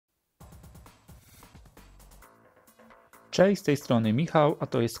Cześć, z tej strony Michał, a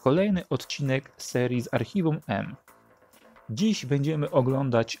to jest kolejny odcinek serii z Archiwum M. Dziś będziemy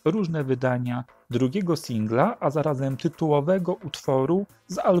oglądać różne wydania drugiego singla, a zarazem tytułowego utworu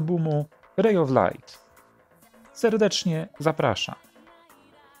z albumu Ray of Light. Serdecznie zapraszam.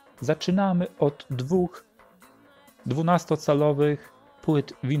 Zaczynamy od dwóch 12-calowych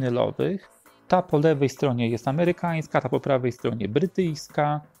płyt winylowych. Ta po lewej stronie jest amerykańska, ta po prawej stronie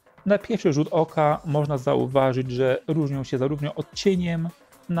brytyjska. Na pierwszy rzut oka można zauważyć, że różnią się zarówno odcieniem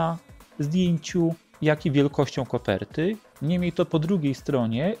na zdjęciu, jak i wielkością koperty. Niemniej to po drugiej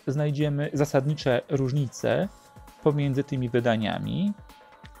stronie znajdziemy zasadnicze różnice pomiędzy tymi wydaniami.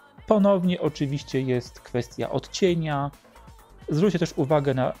 Ponownie oczywiście jest kwestia odcienia. Zwróćcie też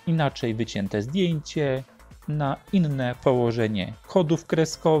uwagę na inaczej wycięte zdjęcie, na inne położenie kodów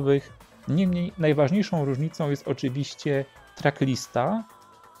kreskowych. Niemniej najważniejszą różnicą jest oczywiście tracklista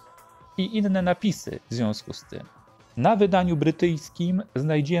i inne napisy w związku z tym. Na wydaniu brytyjskim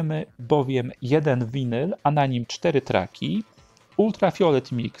znajdziemy bowiem jeden winyl, a na nim 4 traki: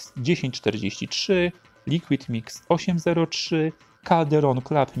 Ultraviolet Mix 1043, Liquid Mix 803, Calderon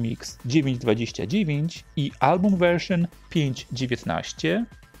Club Mix 929 i Album Version 519.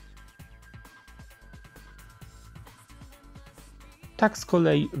 Tak z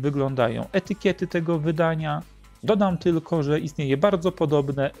kolei wyglądają etykiety tego wydania. Dodam tylko, że istnieje bardzo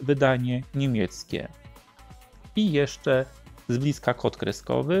podobne wydanie niemieckie. I jeszcze z bliska kod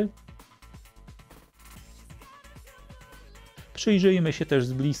kreskowy. Przyjrzyjmy się też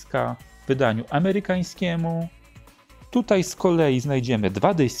z bliska wydaniu amerykańskiemu. Tutaj z kolei znajdziemy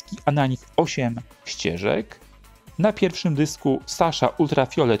 2 dyski, a na nich 8 ścieżek. Na pierwszym dysku Sasha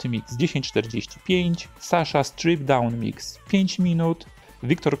Ultraviolet Mix 1045, Sasha Strip Down Mix 5 minut,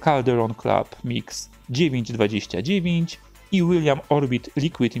 Victor Calderon Club Mix 929 i William Orbit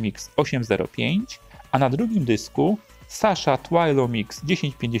Liquid Mix 805, a na drugim dysku Sasha Twilo Mix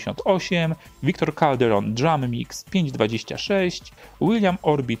 1058, Victor Calderon Drum Mix 526, William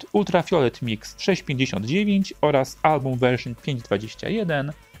Orbit Ultraviolet Mix 659 oraz Album Version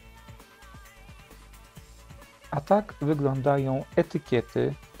 521. A tak wyglądają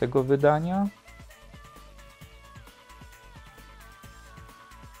etykiety tego wydania.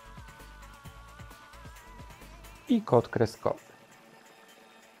 I kod kreskowy.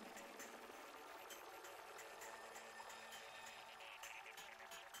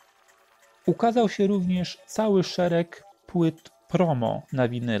 Ukazał się również cały szereg płyt promo na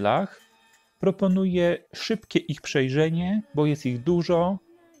winylach. Proponuję szybkie ich przejrzenie, bo jest ich dużo.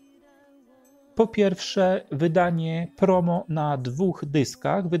 Po pierwsze, wydanie promo na 2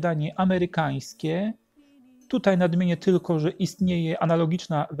 dyskach, wydanie amerykańskie. Tutaj nadmienię tylko, że istnieje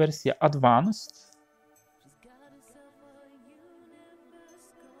analogiczna wersja Advanced.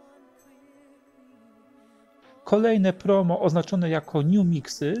 Kolejne promo oznaczone jako New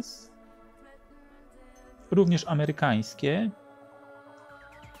Mixes, również amerykańskie.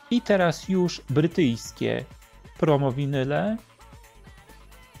 I teraz już brytyjskie promo winyle.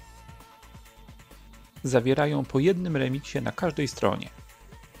 Zawierają po jednym remiksie na każdej stronie.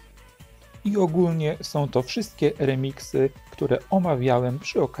 I ogólnie są to wszystkie remiksy, które omawiałem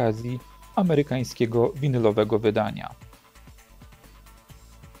przy okazji amerykańskiego winylowego wydania.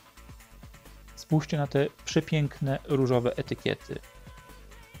 Spójrzcie na te przepiękne różowe etykiety.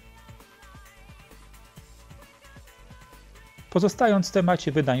 Pozostając w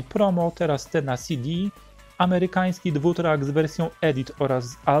temacie wydań promo, teraz te na CD. Amerykański 2-track z wersją Edit oraz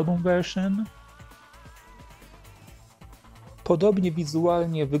z Album Version. Podobnie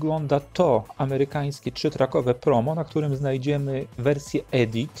wizualnie wygląda to amerykańskie 3-trackowe promo, na którym znajdziemy wersję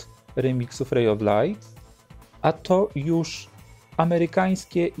Edit remixów Ray of Light, a to już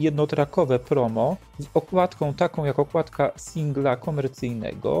amerykańskie 1-trackowe promo z okładką taką jak okładka singla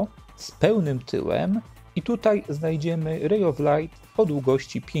komercyjnego, z pełnym tyłem, i tutaj znajdziemy Ray of Light o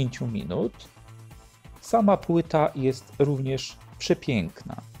długości 5 minut. Sama płyta jest również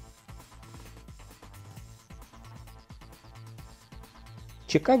przepiękna.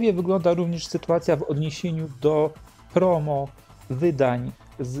 Ciekawie wygląda również sytuacja w odniesieniu do promo wydań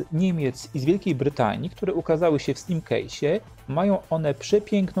z Niemiec i z Wielkiej Brytanii, które ukazały się w Steamcase'ie. Mają one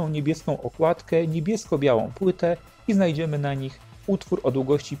przepiękną niebieską okładkę, niebiesko-białą płytę i znajdziemy na nich utwór o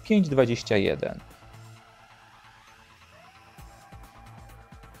długości 5:21.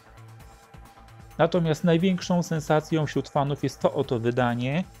 Natomiast największą sensacją wśród fanów jest to oto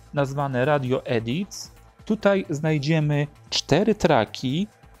wydanie nazwane Radio Edits. Tutaj znajdziemy 4 traki,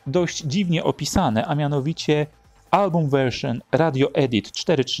 dość dziwnie opisane, a mianowicie Album Version Radio Edit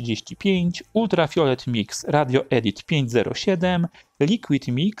 4.35, Ultraviolet Mix Radio Edit 5.07, Liquid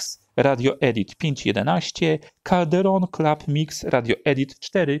Mix Radio Edit 5.11, Calderon Club Mix Radio Edit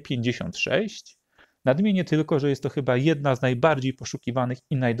 4.56. Nadmienię tylko, że jest to chyba jedna z najbardziej poszukiwanych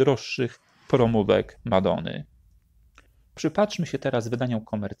i najdroższych promówek Madony. Przypatrzmy się teraz wydaniom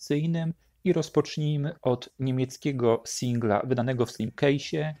komercyjnym i rozpocznijmy od niemieckiego singla wydanego w slim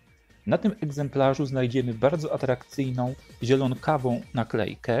case'ie. Na tym egzemplarzu znajdziemy bardzo atrakcyjną zielonkawą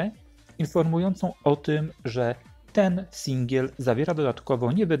naklejkę informującą o tym, że ten singiel zawiera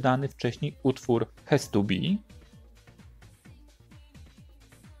dodatkowo niewydany wcześniej utwór Has to Be.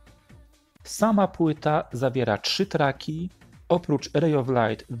 Sama płyta zawiera 3 traki, oprócz Ray of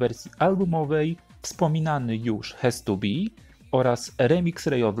Light w wersji albumowej, wspominany już Has to Be oraz remix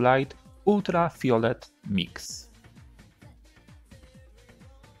Ray of Light Ultraviolet Mix.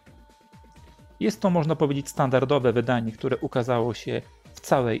 Jest to, można powiedzieć, standardowe wydanie, które ukazało się w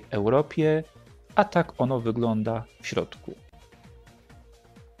całej Europie, a tak ono wygląda w środku.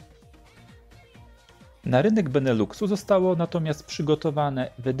 Na rynek Beneluxu zostało natomiast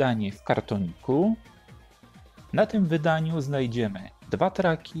przygotowane wydanie w kartoniku. Na tym wydaniu znajdziemy 2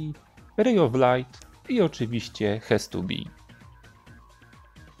 traki, Ray of Light i oczywiście Has to Be.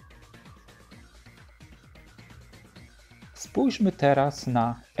 Spójrzmy teraz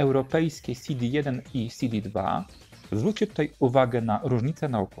na europejskie CD1 i CD2. Zwróćcie tutaj uwagę na różnice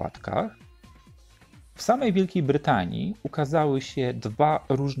na okładkach. W samej Wielkiej Brytanii ukazały się 2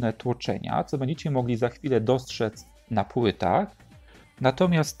 różne tłoczenia, co będziecie mogli za chwilę dostrzec na płytach.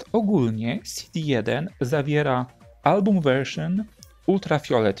 Natomiast ogólnie CD1 zawiera Album Version,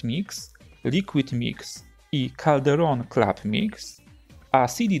 Ultraviolet Mix, Liquid Mix i Calderon Club Mix, a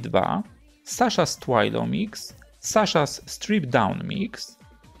CD2 Sasha's Twilo Mix, Sasha's Strip Down Mix,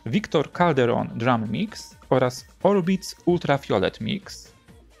 Victor Calderon Drum Mix oraz Orbit's Ultraviolet Mix.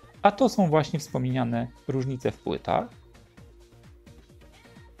 A to są właśnie wspomniane różnice w płytach.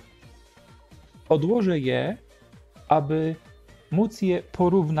 Odłożę je, aby móc je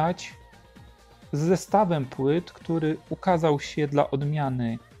porównać z zestawem płyt, który ukazał się dla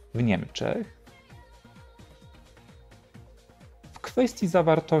odmiany w Niemczech. W kwestii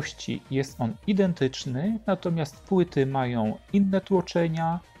zawartości jest on identyczny, natomiast płyty mają inne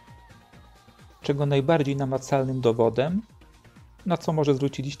tłoczenia, czego najbardziej namacalnym dowodem, na co może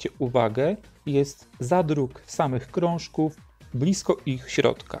zwróciliście uwagę, jest zadruk samych krążków blisko ich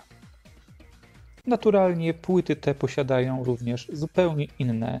środka. Naturalnie płyty te posiadają również zupełnie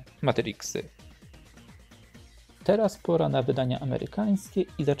inne matrixy. Teraz pora na wydania amerykańskie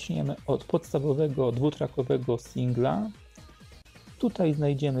i zaczniemy od podstawowego dwutrakowego singla. Tutaj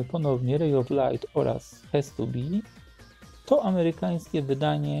znajdziemy ponownie Ray of Light oraz Has to Be. To amerykańskie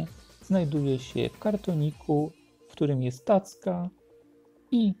wydanie znajduje się w kartoniku, w którym jest tacka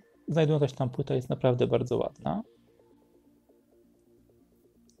i znajdująca się tam płyta jest naprawdę bardzo ładna.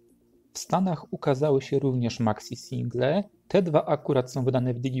 W Stanach ukazały się również maxi single. Te 2 akurat są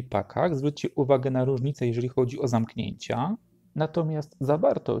wydane w digipackach. Zwróćcie uwagę na różnicę, jeżeli chodzi o zamknięcia. Natomiast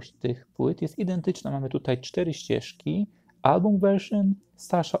zawartość tych płyt jest identyczna. Mamy tutaj 4 ścieżki. Album Version,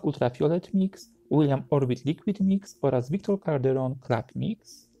 Sasha Ultraviolet Mix, William Orbit Liquid Mix oraz Victor Calderon Club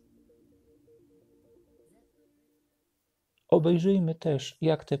Mix. Obejrzyjmy też,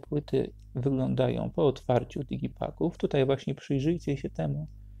 jak te płyty wyglądają po otwarciu digipacków. Tutaj właśnie przyjrzyjcie się temu,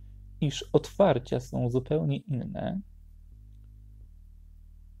 iż otwarcia są zupełnie inne.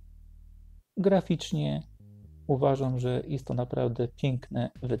 Graficznie uważam, że jest to naprawdę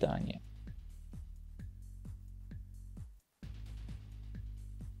piękne wydanie.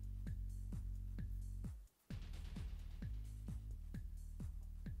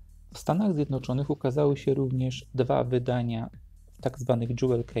 W Stanach Zjednoczonych ukazały się również 2 wydania w tak zwanych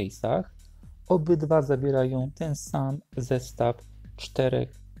jewel case'ach. Obydwa zawierają ten sam zestaw 4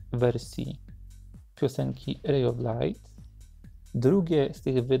 wersji piosenki Ray of Light. Drugie z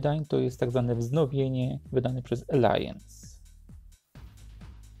tych wydań to jest tak zwane wznowienie wydane przez Alliance.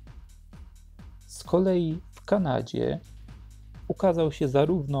 Z kolei w Kanadzie ukazał się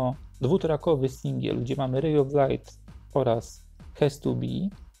zarówno dwutrakowy singiel, gdzie mamy Ray of Light oraz Has to Be,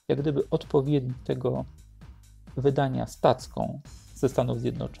 jak gdyby odpowiednik tego wydania z tacką ze Stanów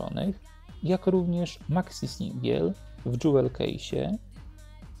Zjednoczonych, jak również maxi singiel w jewel case'ie.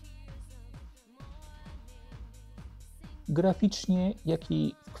 Graficznie, jak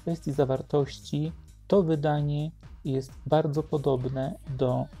i w kwestii zawartości, to wydanie jest bardzo podobne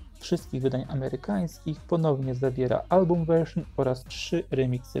do wszystkich wydań amerykańskich. Ponownie zawiera album version oraz 3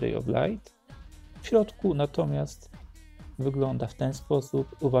 remixy Ray of Light. W środku natomiast wygląda w ten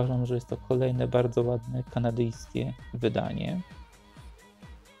sposób. Uważam, że jest to kolejne bardzo ładne kanadyjskie wydanie.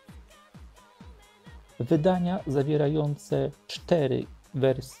 Wydania zawierające 4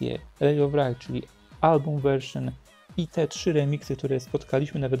 wersję Ray of Light, czyli album version i te 3 remiksy, które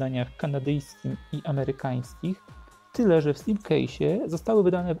spotkaliśmy na wydaniach kanadyjskim i amerykańskich, tyle że w slipcase'ie zostały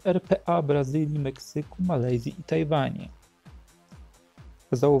wydane w RPA Brazylii, Meksyku, Malezji i Tajwanie.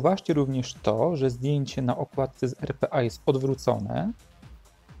 Zauważcie również to, że zdjęcie na okładce z RPA jest odwrócone,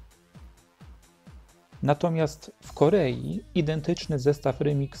 natomiast w Korei identyczny zestaw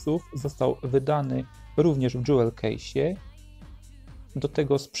remixów został wydany również w jewel case'ie, do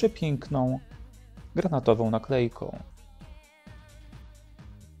tego z przepiękną granatową naklejką.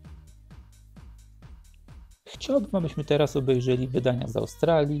 Chciałbym, abyśmy teraz obejrzeli wydania z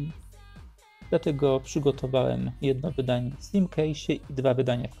Australii, dlatego przygotowałem jedno wydanie w slimcase'ie i 2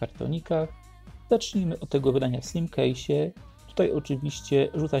 wydania w kartonikach. Zacznijmy od tego wydania w slimcase'ie. Tutaj oczywiście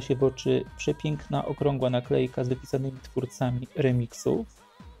rzuca się w oczy przepiękna, okrągła naklejka z wypisanymi twórcami remixów.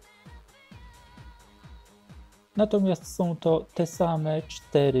 Natomiast są to te same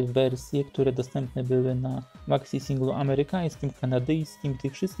 4 wersje, które dostępne były na maxi singlu amerykańskim, kanadyjskim,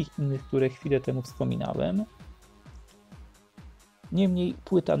 tych wszystkich innych, które chwilę temu wspominałem. Niemniej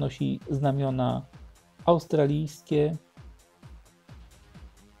płyta nosi znamiona australijskie,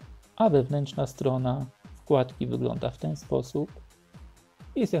 a wewnętrzna strona wkładki wygląda w ten sposób.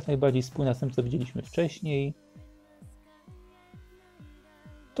 Jest jak najbardziej spójna z tym, co widzieliśmy wcześniej.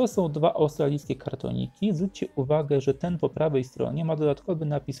 To są 2 australijskie kartoniki. Zwróćcie uwagę, że ten po prawej stronie ma dodatkowy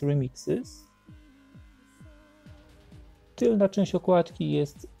napis remixes. Tylna część okładki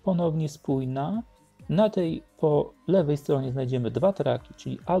jest ponownie spójna. Na tej po lewej stronie znajdziemy 2 traki,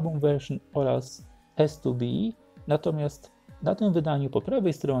 czyli album version oraz has to be. Natomiast na tym wydaniu po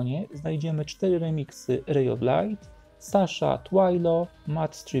prawej stronie znajdziemy 4 remiksy Ray of Light, Sasha Twilo,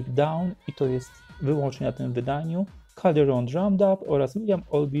 Matt Strip Down i to jest wyłącznie na tym wydaniu, Calderon Drummed Up oraz William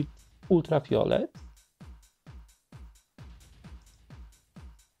Orbit Ultraviolet.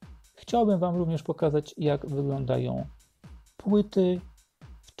 Chciałbym Wam również pokazać, jak wyglądają płyty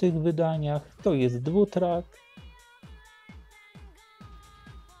w tych wydaniach. To jest 2-track.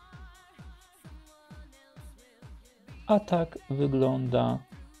 A tak wygląda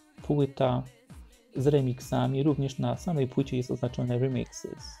płyta z remixami. Również na samej płycie jest oznaczone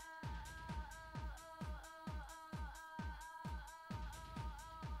remixes.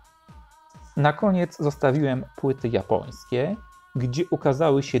 Na koniec zostawiłem płyty japońskie, gdzie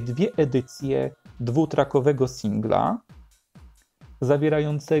ukazały się 2 edycje 2-trackowego singla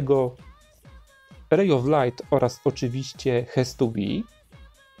zawierającego Ray of Light oraz oczywiście Has to Be.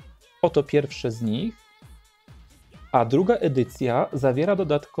 Oto pierwsze z nich. A druga edycja zawiera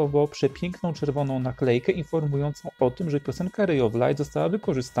dodatkowo przepiękną czerwoną naklejkę informującą o tym, że piosenka Ray of Light została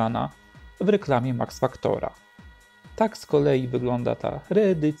wykorzystana w reklamie Max Factora. Tak z kolei wygląda ta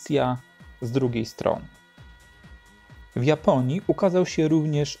reedycja z drugiej strony. W Japonii ukazał się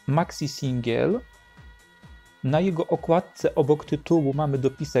również maxi singiel. Na jego okładce obok tytułu mamy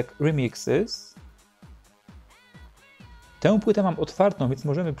dopisek remixes. Tę płytę mam otwartą, więc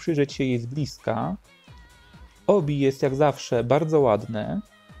możemy przyjrzeć się jej z bliska. Obi jest jak zawsze bardzo ładne.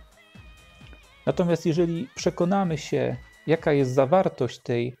 Natomiast jeżeli przekonamy się, jaka jest zawartość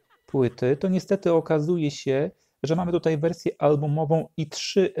tej płyty, to niestety okazuje się, że mamy tutaj wersję albumową i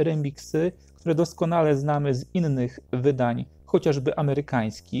 3 remixy, które doskonale znamy z innych wydań, chociażby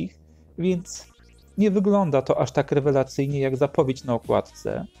amerykańskich, więc nie wygląda to aż tak rewelacyjnie jak zapowiedź na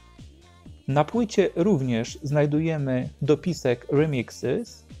okładce. Na płycie również znajdujemy dopisek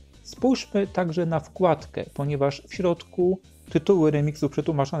remixes. Spójrzmy także na wkładkę, ponieważ w środku tytuły remixów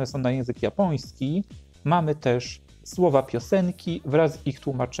przetłumaczone są na język japoński. Mamy też słowa piosenki wraz z ich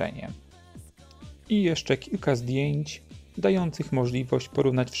tłumaczeniem. I jeszcze kilka zdjęć dających możliwość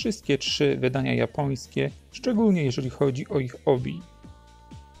porównać wszystkie 3 wydania japońskie, szczególnie jeżeli chodzi o ich obi.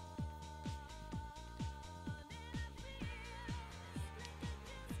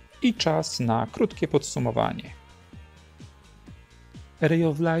 I czas na krótkie podsumowanie. Ray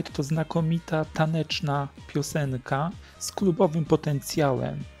of Light to znakomita, taneczna piosenka z klubowym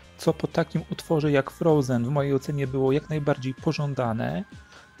potencjałem, co po takim utworze jak Frozen w mojej ocenie było jak najbardziej pożądane.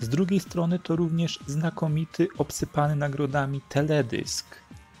 Z drugiej strony to również znakomity, obsypany nagrodami teledysk.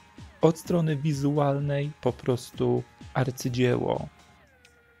 Od strony wizualnej po prostu arcydzieło.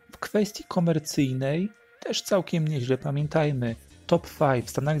 W kwestii komercyjnej też całkiem nieźle. Pamiętajmy, top 5 w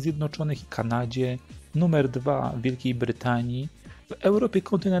Stanach Zjednoczonych i Kanadzie, numer 2 w Wielkiej Brytanii, w Europie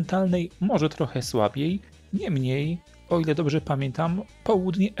kontynentalnej może trochę słabiej, niemniej, o ile dobrze pamiętam,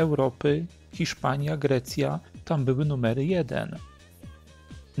 południe Europy, Hiszpania, Grecja, tam były numery 1.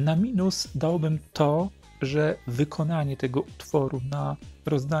 Na minus dałbym to, że wykonanie tego utworu na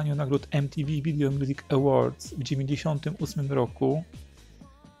rozdaniu nagród MTV Video Music Awards w 1998 roku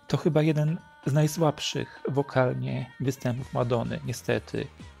To chyba jeden z najsłabszych wokalnie występów Madonny, niestety.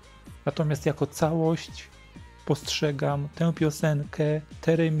 Natomiast jako całość postrzegam tę piosenkę,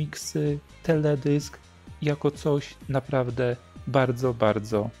 te remiksy, teledysk jako coś naprawdę bardzo,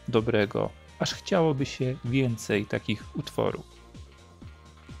 bardzo dobrego. Aż chciałoby się więcej takich utworów.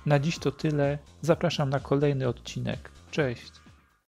 Na dziś to tyle. Zapraszam na kolejny odcinek. Cześć!